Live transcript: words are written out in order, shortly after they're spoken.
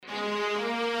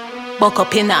Buck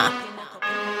up inna.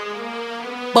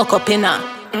 Buck up inna.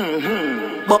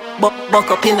 Buck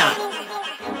up inna.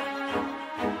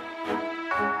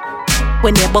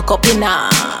 When you buck up inna.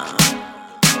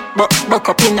 Buck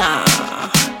up inna.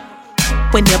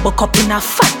 When you buck up in a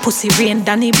fat pussy, Raine,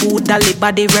 Danny Boo, Dolly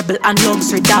Body, Rebel and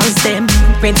Luxury dolls them.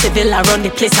 Raine Seville around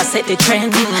the place, I set the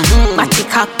trend. Matty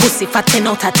cock pussy for 10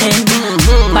 out of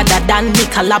 10. Madder than me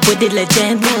collab with the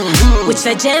legend. Which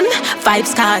legend?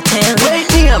 Vybz kartel.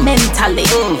 Mentally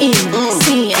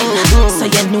insane. So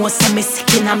you know some me sick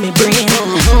in me brain.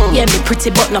 Yeah, me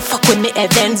pretty but no fuck with me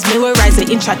events. Me will rise the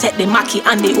intratech, the Mackie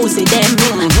and the Uzi them.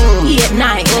 8,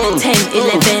 9,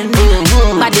 10,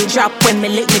 11. Body drop when me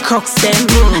lick me crooks them.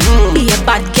 Be a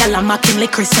bad gal, I'm making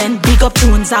liquor send. Big up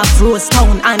tunes of Rose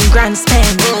Town and Grand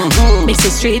Spend. Mix the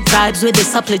street vibes with the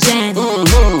supplicant.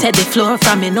 Tell the floor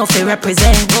from me no fi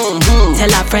represent.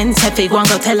 Tell a friend, say fi go and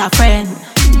go tell a friend.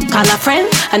 Call a friend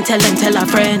and tell him tell a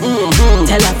friend.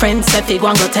 Tell a friend, say fi go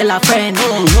and go tell a friend.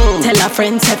 Tell a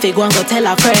friend, say fi go and go tell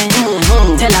a friend.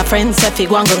 Tell a friend, say fi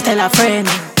go and go tell a friend.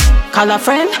 Call a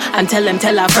friend and tell him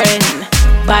tell a friend.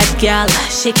 Bad girl,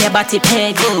 shake your body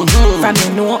peg. From you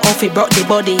know off it brought the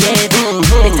body head.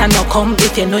 Better no come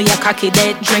if you know your cocky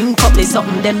dead. Drink up the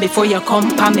something then before you come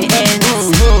pa me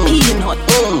ends. Peanut,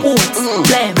 oats,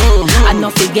 blem. And no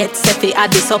forget Seffi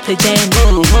add the supplicant.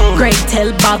 Greg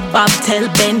tell Bob tell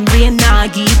Ben. Raine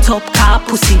Nagi top car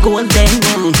pussy golden.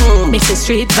 Mix the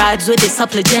street vibes with the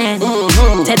supplicant.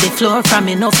 Tell the floor from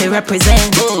you know fi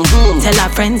represent. Tell a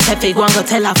friend Seffi go and go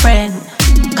tell a friend.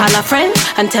 Call a friend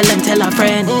and tell him tell a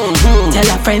friend. Tell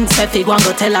a friend, Seffi go and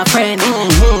go tell a friend.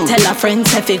 Tell a friend,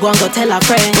 Seffi go and go tell a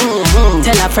friend.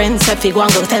 Tell a friend, Seffi go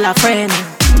and go tell a friend.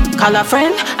 Call a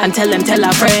friend and tell him tell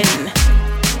a friend.